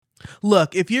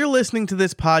Look, if you're listening to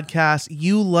this podcast,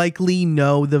 you likely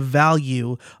know the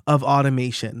value of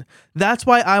automation. That's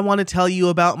why I want to tell you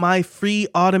about my free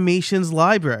automations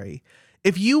library.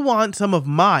 If you want some of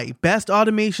my best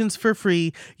automations for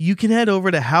free, you can head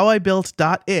over to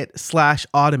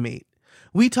howibuilt.it/automate.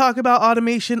 We talk about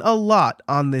automation a lot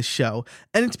on this show,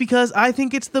 and it's because I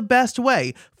think it's the best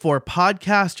way for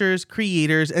podcasters,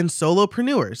 creators, and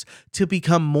solopreneurs to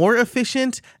become more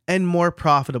efficient and more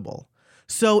profitable.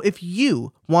 So if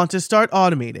you want to start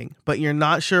automating, but you're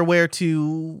not sure where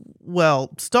to,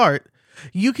 start,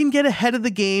 you can get ahead of the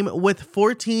game with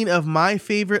 14 of my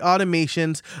favorite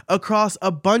automations across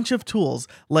a bunch of tools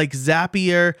like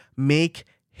Zapier, Make,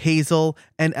 Hazel,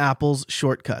 and Apple's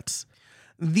Shortcuts.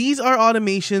 These are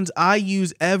automations I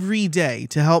use every day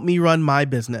to help me run my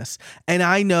business, and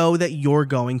I know that you're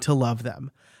going to love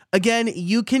them. Again,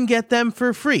 you can get them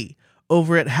for free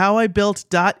over at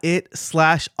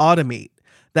howibuilt.it/automate.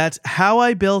 That's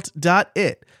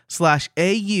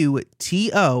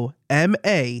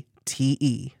howibuilt.it/automate.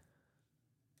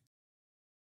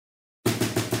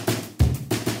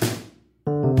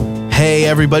 Hey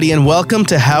everybody, and welcome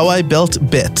to How I Built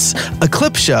Bits, a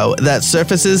clip show that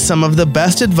surfaces some of the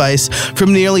best advice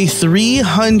from nearly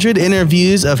 300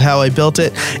 interviews of how I built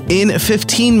it in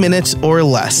 15 minutes or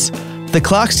less. The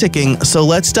clock's ticking, so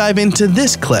let's dive into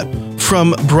this clip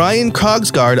from Brian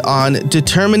Krogsgard on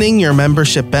determining your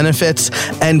membership benefits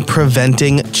and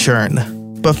preventing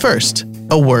churn. But first,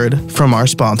 a word from our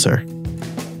sponsor.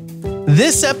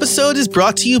 This episode is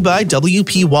brought to you by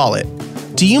WP Wallet.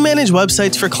 Do you manage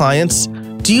websites for clients?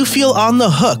 Do you feel on the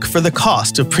hook for the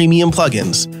cost of premium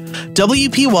plugins?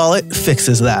 WP Wallet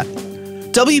fixes that.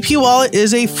 WP Wallet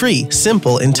is a free,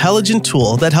 simple, intelligent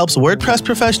tool that helps WordPress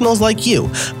professionals like you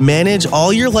manage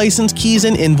all your license keys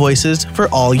and invoices for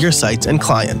all your sites and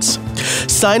clients.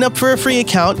 Sign up for a free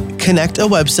account, connect a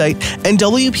website, and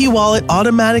WP Wallet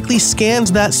automatically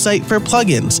scans that site for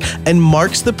plugins and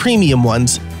marks the premium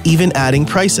ones, even adding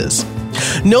prices.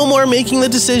 No more making the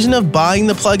decision of buying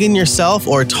the plugin yourself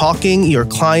or talking your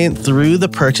client through the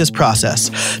purchase process.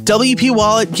 WP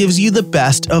Wallet gives you the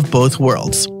best of both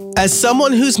worlds. As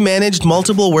someone who's managed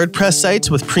multiple WordPress sites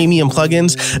with premium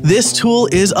plugins, this tool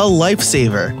is a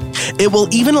lifesaver. It will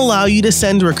even allow you to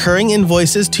send recurring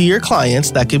invoices to your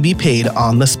clients that can be paid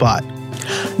on the spot.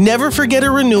 Never forget a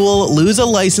renewal, lose a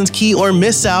license key, or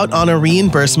miss out on a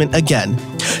reimbursement again.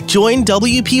 Join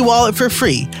WP Wallet for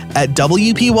free at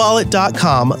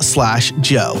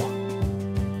wpwallet.com/Joe.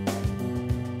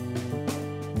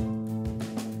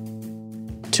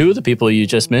 Two of the people you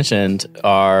just mentioned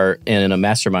are in a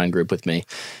mastermind group with me.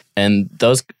 And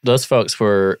those folks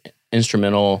were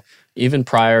instrumental even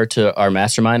prior to our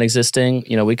mastermind existing.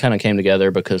 You know, we kind of came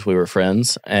together because we were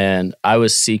friends, and I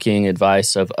was seeking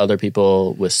advice of other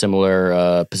people with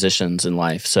similar positions in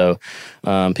life. So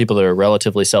people that are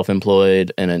relatively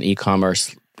self-employed in an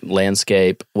e-commerce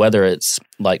landscape, whether it's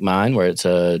like mine, where it's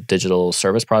a digital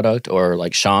service product, or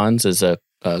like Sean's is a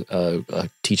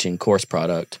teaching course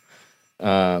product.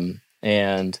 And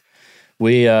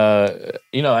we,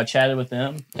 I chatted with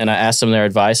them and I asked them their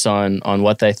advice on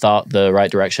what they thought the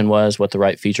right direction was, what the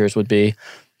right features would be.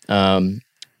 I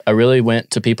really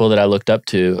went to people that I looked up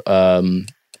to.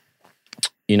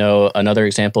 Another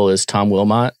example is Tom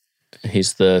Wilmot.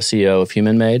 He's the CEO of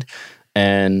Human Made,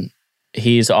 and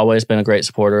he's always been a great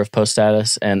supporter of Post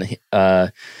Status. And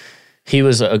he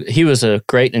was a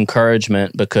great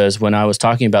encouragement, because when I was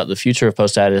talking about the future of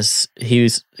Post Status, he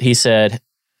said,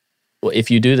 well,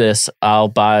 if you do this, I'll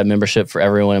buy a membership for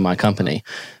everyone in my company.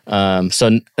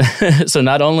 So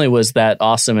not only was that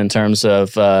awesome in terms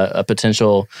of a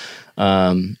potential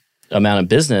amount of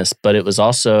business, but it was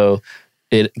also,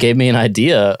 it gave me an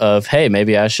idea of, hey,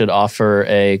 maybe I should offer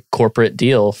a corporate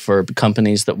deal for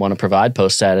companies that want to provide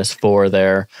Post Status for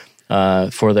their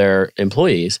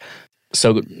employees.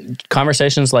 So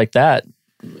conversations like that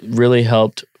really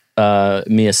helped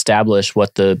me establish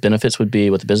what the benefits would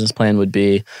be, what the business plan would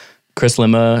be. Chris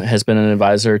Lima has been an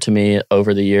advisor to me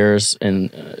over the years in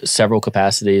several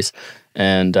capacities,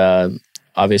 and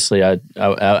obviously I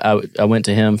went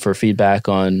to him for feedback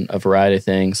on a variety of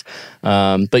things.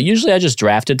 But usually I just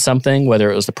drafted something,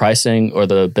 whether it was the pricing or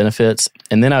the benefits,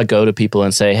 and then I would go to people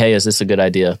and say, hey, is this a good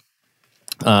idea?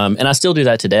 And I still do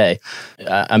that today.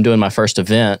 I'm doing my first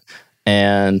event,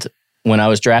 and when I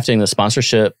was drafting the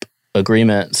sponsorship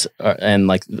agreements and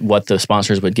like what the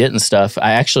sponsors would get and stuff,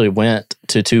 I actually went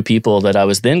to two people that I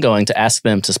was then going to ask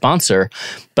them to sponsor.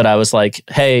 But I was like,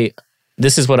 hey,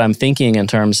 this is what I'm thinking in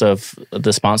terms of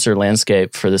the sponsor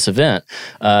landscape for this event.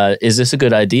 Is this a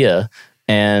good idea?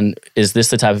 And is this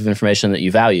the type of information that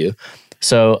you value?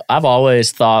 So I've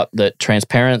always thought that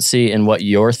transparency in what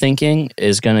you're thinking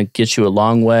is going to get you a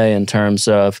long way in terms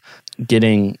of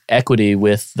getting equity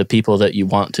with the people that you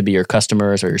want to be your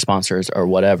customers or your sponsors or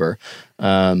whatever.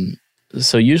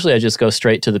 So usually I just go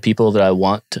straight to the people that I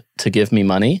want to give me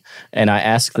money, and I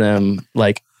ask them,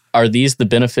 like, are these the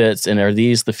benefits and are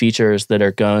these the features that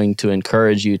are going to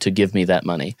encourage you to give me that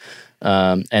money?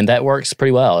 And that works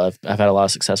pretty well. I've had a lot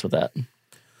of success with that.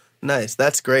 Nice.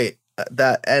 That's great.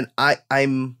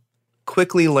 I'm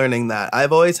quickly learning that.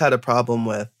 I've always had a problem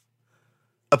with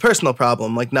a personal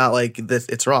problem, like not like this,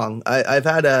 it's wrong. I've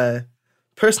had a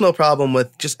personal problem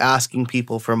with just asking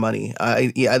people for money.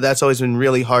 That's always been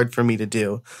really hard for me to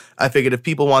do. I figured if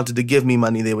people wanted to give me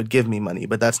money, they would give me money,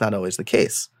 but that's not always the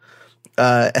case.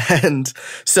 And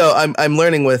so I'm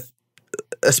learning with,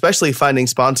 especially finding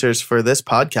sponsors for this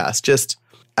podcast, just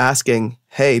asking,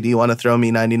 hey, do you want to throw me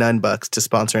 $99 to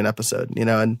sponsor an episode?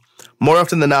 And more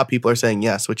often than not, people are saying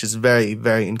yes, which is very,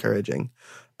 very encouraging.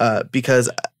 Because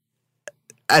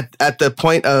at the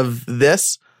point of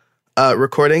this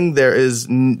recording, there is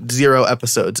 0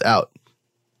 episodes out.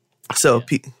 So,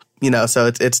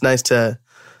 so it's nice to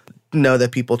know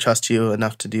that people trust you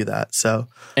enough to do that. So,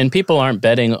 and people aren't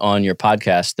betting on your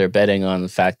podcast; they're betting on the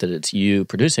fact that it's you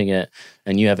producing it,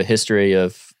 and you have a history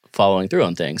of following through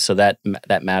on things. So that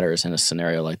matters in a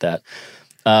scenario like that.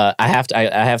 I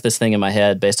have this thing in my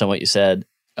head based on what you said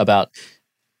about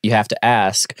you have to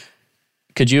ask.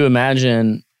 Could you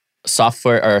imagine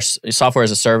software as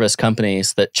a service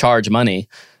companies that charge money?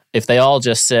 If they all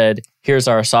just said, "Here's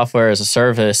our software as a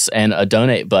service" and a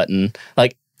donate button,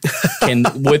 like.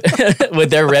 Would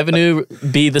their revenue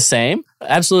be the same?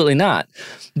 Absolutely not.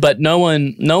 But no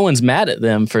one's mad at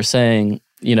them for saying,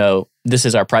 this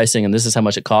is our pricing and this is how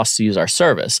much it costs to use our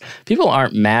service. People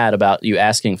aren't mad about you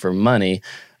asking for money,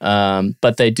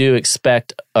 but they do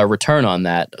expect a return on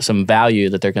that, some value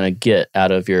that they're going to get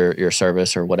out of your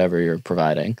service or whatever you're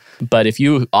providing. But if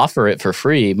you offer it for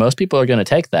free, most people are going to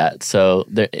take that. So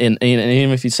even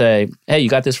if you say, hey, you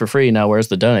got this for free, now where's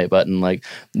the donate button? Like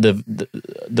the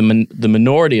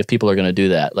minority of people are going to do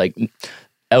that. Like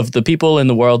of the people in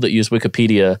the world that use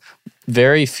Wikipedia,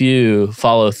 very few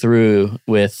follow through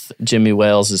with Jimmy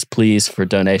Wales's pleas for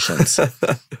donations.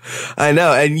 I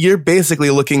know. And you're basically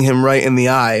looking him right in the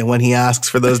eye when he asks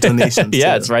for those donations.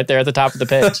 Yeah, it's right there at the top of the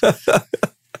page.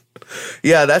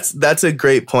 Yeah, that's a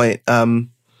great point.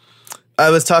 I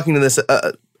was talking to this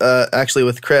actually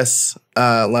with Chris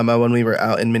Lemma when we were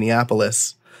out in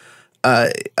Minneapolis.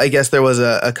 I guess there was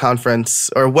a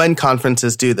conference, or when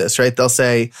conferences do this, right? They'll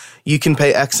say you can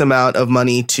pay X amount of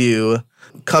money to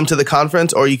come to the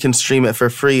conference, or you can stream it for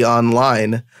free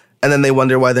online. And then they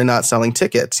wonder why they're not selling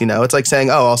tickets. It's like saying,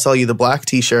 oh, I'll sell you the black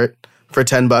t-shirt for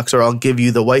 $10, or I'll give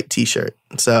you the white t-shirt.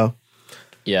 So,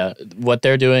 yeah, what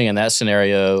they're doing in that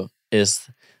scenario is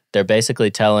they're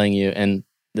basically telling you, and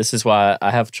this is why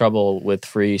I have trouble with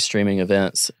free streaming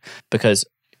events, because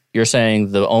you're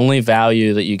saying the only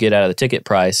value that you get out of the ticket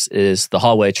price is the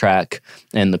hallway track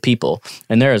and the people.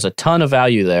 And there is a ton of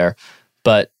value there,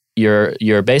 but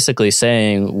you're basically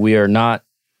saying we're not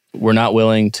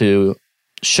willing to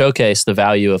showcase the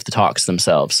value of the talks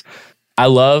themselves. I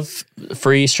love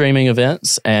free streaming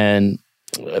events,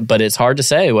 but it's hard to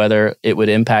say whether it would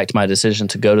impact my decision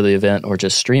to go to the event or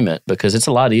just stream it, because it's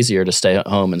a lot easier to stay at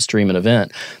home and stream an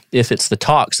event if it's the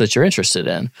talks that you're interested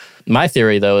in. My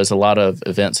theory, though, is a lot of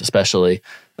events, especially,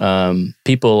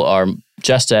 people are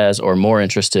just as or more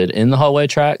interested in the hallway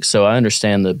track. So I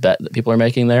understand the bet that people are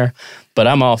making there, but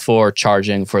I'm all for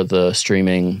charging for the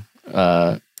streaming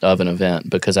of an event,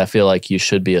 because I feel like you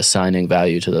should be assigning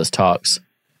value to those talks.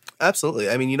 Absolutely.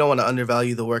 I mean, you don't want to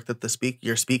undervalue the work that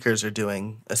your speakers are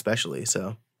doing, especially.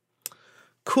 So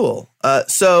cool.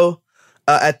 So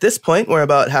at this point, we're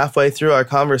about halfway through our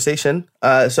conversation.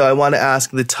 So I want to ask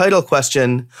the title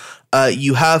question.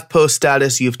 You have post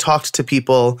status. You've talked to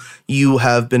people. You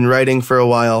have been writing for a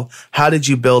while. How did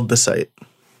you build the site?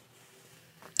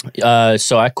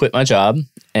 So I quit my job,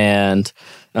 and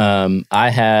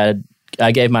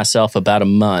I gave myself about a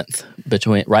month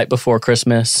right before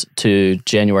Christmas to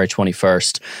January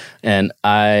 21st. And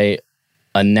I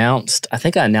announced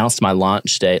my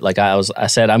launch date. Like I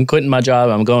said, I'm quitting my job.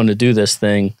 I'm going to do this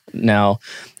thing now.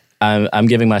 I'm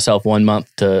giving myself 1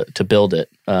 month to build it.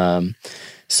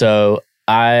 So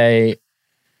I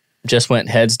just went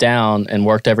heads down and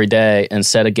worked every day and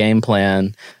set a game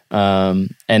plan.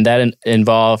 And that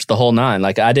involved the whole nine.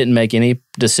 Like I didn't make any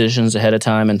decisions ahead of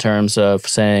time in terms of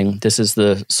saying this is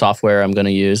the software I'm going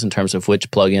to use in terms of which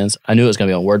plugins. I knew it was going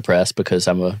to be on WordPress because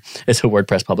it's a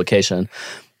WordPress publication.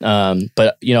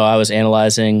 But I was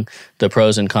analyzing the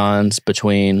pros and cons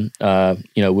between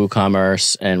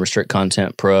WooCommerce and Restrict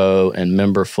Content Pro and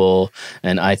Memberful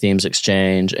and iThemes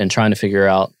Exchange, and trying to figure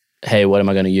out, hey, what am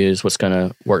I going to use? What's going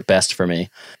to work best for me?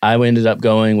 I ended up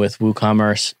going with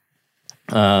WooCommerce.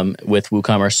 With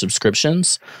WooCommerce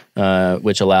subscriptions,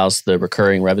 which allows the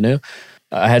recurring revenue.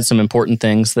 I had some important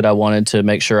things that I wanted to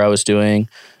make sure I was doing.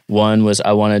 One was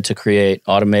I wanted to create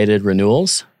automated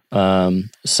renewals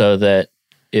so that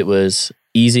it was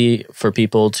easy for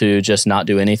people to just not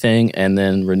do anything and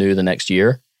then renew the next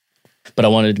year. But I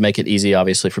wanted to make it easy,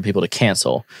 obviously, for people to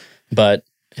cancel. But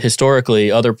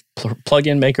historically, other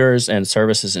plugin makers and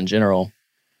services in general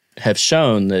have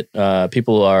shown that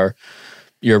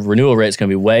your renewal rate is going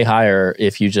to be way higher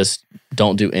if you just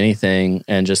don't do anything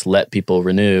and just let people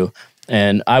renew.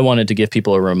 And I wanted to give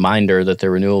people a reminder that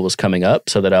their renewal was coming up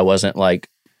so that I wasn't like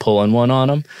pulling one on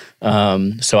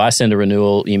them. So I send a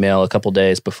renewal email a couple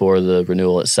days before the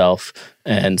renewal itself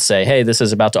and say, hey, this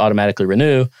is about to automatically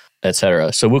renew,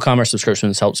 etc. So WooCommerce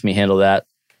subscriptions helps me handle that.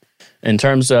 In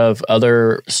terms of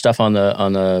other stuff on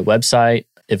the website,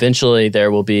 eventually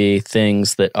there will be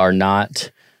things that are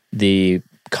not the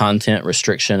content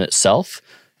restriction itself.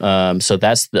 So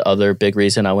that's the other big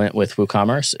reason I went with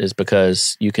WooCommerce, is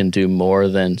because you can do more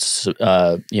than just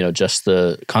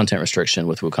the content restriction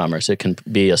with WooCommerce. It can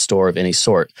be a store of any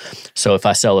sort. So if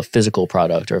I sell a physical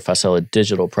product, or if I sell a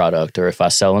digital product, or if I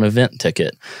sell an event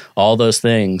ticket, all those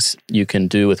things you can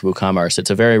do with WooCommerce. It's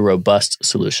a very robust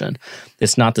solution.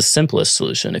 It's not the simplest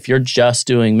solution. If you're just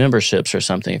doing memberships or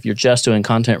something, if you're just doing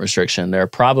content restriction, there are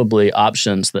probably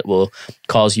options that will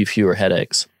cause you fewer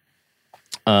headaches.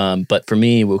 But for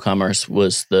me, WooCommerce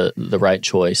was the right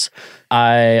choice.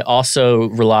 I also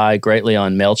rely greatly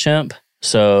on MailChimp.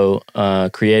 So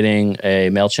creating a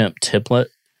MailChimp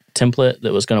template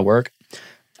that was going to work.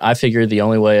 I figured the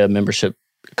only way a membership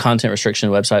content restriction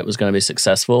website was going to be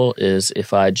successful is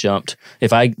if I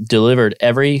delivered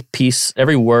every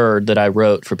word that I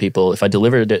wrote for people, if I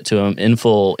delivered it to them in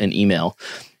full in email.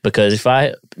 Because if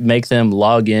I make them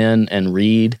log in and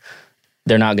read,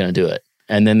 they're not going to do it.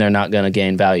 And then they're not going to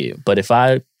gain value. But if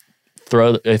I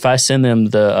send them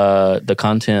the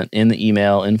content in the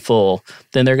email in full,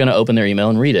 then they're going to open their email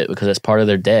and read it, because that's part of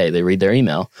their day. They read their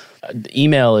email.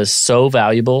 Email is so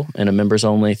valuable in a members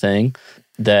only thing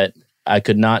that I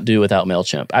could not do without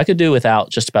MailChimp. I could do without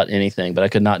just about anything, but I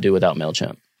could not do without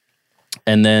MailChimp.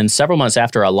 And then several months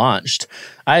after I launched,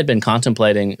 I had been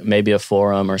contemplating maybe a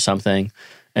forum or something.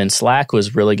 And Slack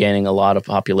was really gaining a lot of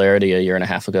popularity a year and a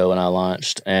half ago when I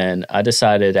launched. And I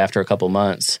decided after a couple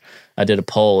months, I did a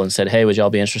poll and said, hey, would y'all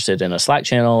be interested in a Slack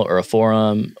channel or a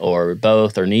forum or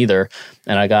both or neither?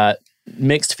 And I got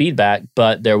mixed feedback,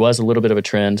 but there was a little bit of a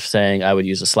trend saying I would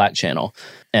use a Slack channel.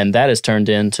 And that has turned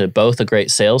into both a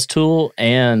great sales tool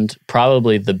and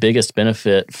probably the biggest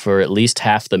benefit for at least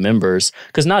half the members,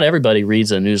 because not everybody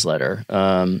reads a newsletter,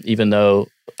 even though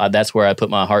that's where I put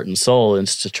my heart and soul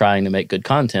into trying to make good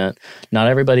content. Not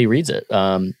everybody reads it,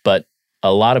 but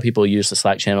a lot of people use the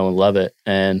Slack channel and love it.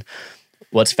 And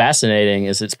what's fascinating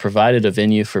is it's provided a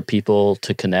venue for people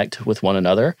to connect with one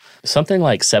another. Something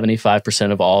like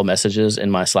 75% of all messages in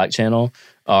my Slack channel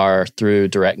are through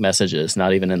direct messages,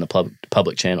 not even in the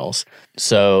public channels.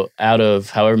 So out of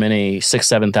however many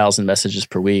 6,000-7,000 messages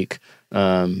per week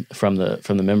from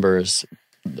the members,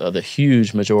 the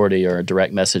huge majority are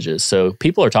direct messages. So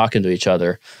people are talking to each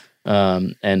other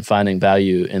and finding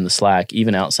value in the Slack,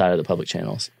 even outside of the public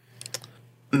channels.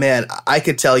 Man, I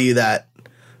could tell you that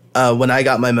when I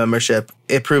got my membership,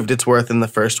 it proved its worth in the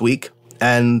first week,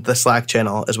 and the Slack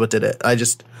channel is what did it. I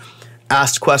just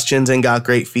asked questions and got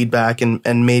great feedback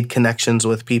and made connections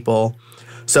with people.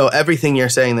 So everything you're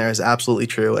saying there is absolutely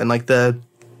true. And like the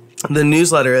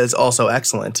newsletter is also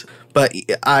excellent. But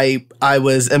I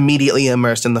was immediately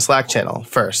immersed in the Slack channel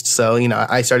first. So,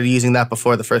 I started using that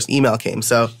before the first email came.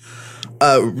 So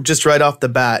just right off the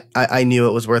bat, I knew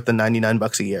it was worth the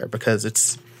 $99 a year, because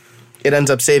it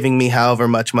ends up saving me however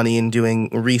much money in doing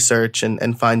research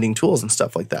and finding tools and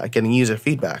stuff like that, getting user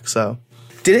feedback. So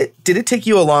did it take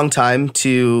you a long time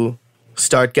to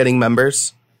start getting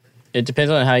members? It depends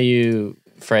on how you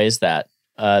phrase that.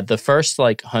 The first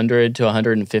 100 to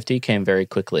 150 came very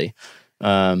quickly.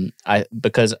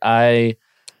 Because I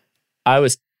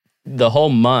was the whole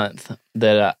month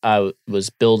that I was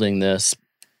building this,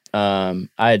 I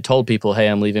had told people, hey,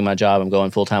 I'm leaving my job. I'm going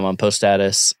full-time on Post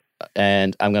Status,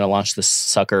 and I'm going to launch this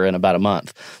sucker in about a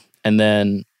month. And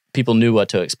then people knew what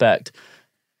to expect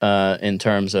in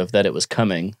terms of that it was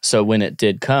coming. So when it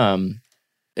did come,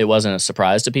 it wasn't a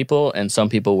surprise to people, and some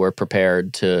people were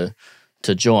prepared to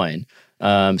join.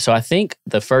 So I think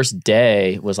the first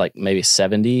day was like maybe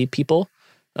 70 people,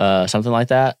 something like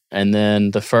that. And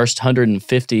then the first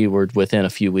 150 were within a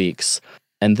few weeks.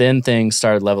 And then things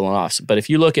started leveling off. But if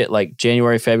you look at like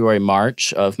January, February,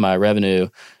 March of my revenue,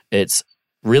 it's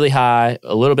really high,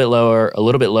 a little bit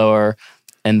lower,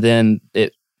 and then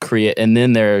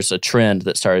there's a trend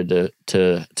that started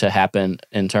to happen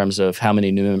in terms of how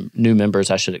many new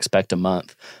members I should expect a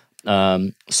month.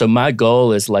 So my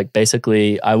goal is like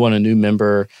basically I want a new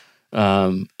member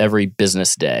every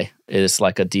business day. It's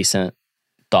like a decent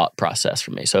thought process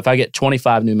for me. So if I get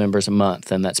 25 new members a month,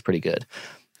 then that's pretty good.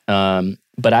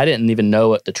 But I didn't even know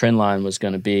what the trend line was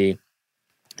going to be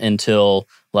until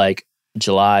like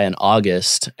July and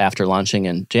August after launching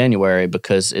in January,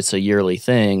 because it's a yearly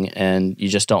thing and you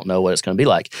just don't know what it's going to be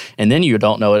like. And then you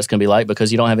don't know what it's going to be like because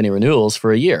you don't have any renewals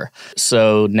for a year.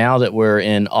 So now that we're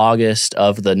in August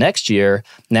of the next year,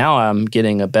 now I'm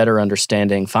getting a better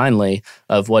understanding finally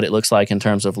of what it looks like in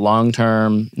terms of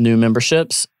long-term new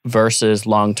memberships versus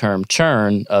long-term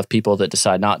churn of people that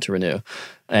decide not to renew.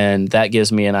 And that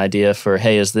gives me an idea for,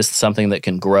 hey, is this something that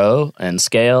can grow and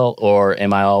scale, or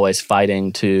am I always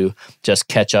fighting to just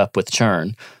catch up with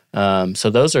churn? So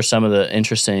those are some of the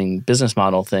interesting business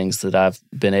model things that I've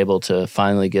been able to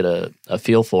finally get a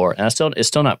feel for. And it's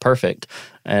still not perfect,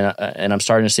 and I'm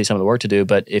starting to see some of the work to do.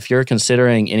 But if you're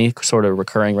considering any sort of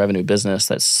recurring revenue business,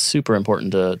 that's super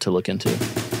important to look into.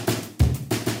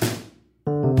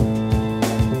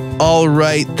 All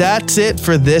right, that's it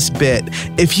for this bit.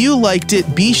 If you liked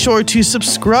it, be sure to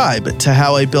subscribe to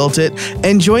How I Built It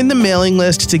and join the mailing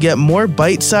list to get more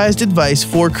bite-sized advice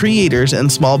for creators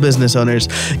and small business owners.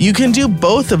 You can do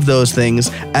both of those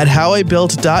things at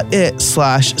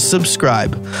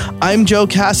howibuilt.it/subscribe. I'm Joe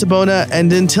Casabona,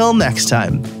 and until next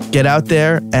time, get out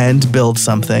there and build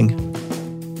something.